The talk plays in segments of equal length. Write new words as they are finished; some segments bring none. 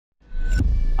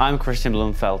I'm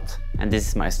Blummenfelt, and this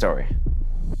is my story.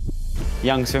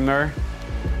 Young swimmer,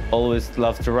 always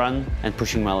loved to run and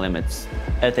pushing my limits.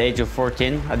 At the age of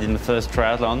 14, I did my first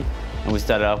triathlon and we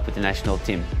started up with the national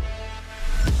team.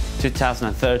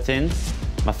 2013,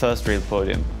 my first real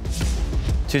podium.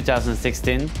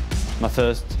 2016, my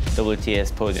first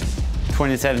WTS podium.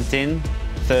 2017,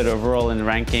 third overall in the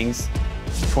rankings.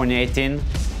 2018,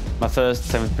 my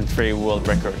first 7.3 world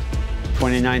record.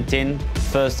 2019,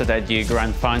 first at that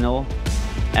grand final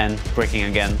and breaking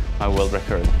again my world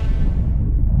record.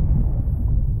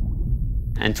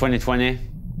 And 2020,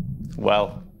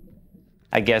 well,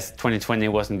 I guess 2020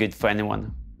 wasn't good for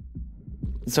anyone.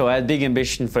 So I had big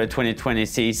ambition for the 2020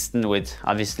 season with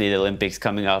obviously the Olympics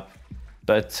coming up.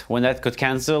 But when that got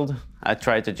cancelled, I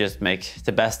tried to just make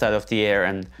the best out of the year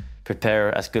and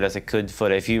prepare as good as I could for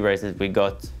the few races we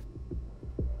got.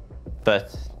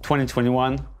 But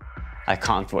 2021, I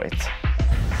can't wait.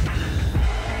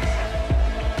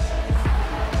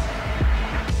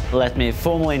 Let me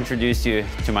formally introduce you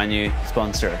to my new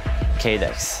sponsor,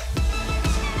 Cadex.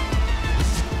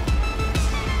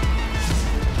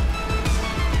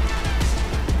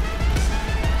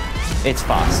 It's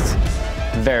fast,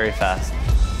 very fast.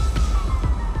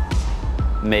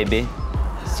 Maybe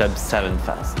sub-7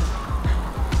 fast.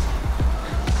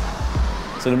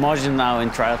 So the margin now in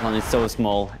triathlon is so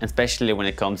small, especially when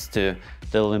it comes to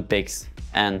the Olympics.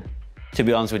 And to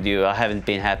be honest with you, I haven't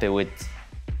been happy with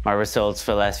my results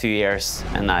for the last few years,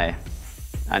 and I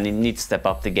need to step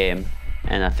up the game.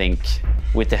 And I think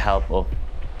with the help of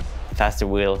faster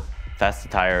wheel, faster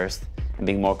tires, and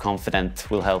being more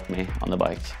confident will help me on the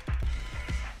bike.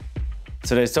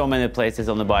 So there's so many places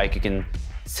on the bike you can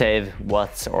save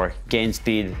watts or gain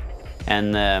speed,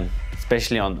 and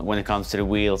especially when it comes to the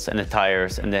wheels and the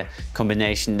tires and the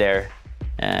combination there,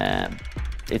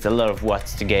 it's a lot of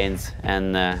watts to gain.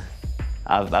 And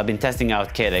I've been testing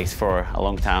out Cadex for a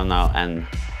long time now, and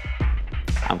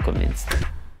I'm convinced.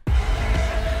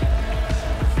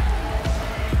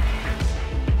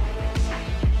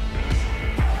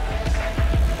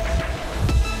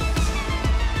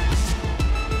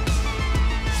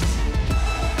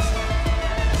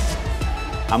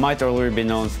 I might already be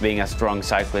known for being a strong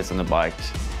cyclist on the bike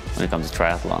when it comes to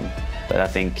triathlon, but I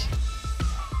think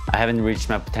I haven't reached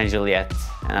my potential yet,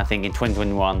 and I think in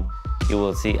 2021 you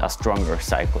will see a stronger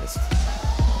cyclist.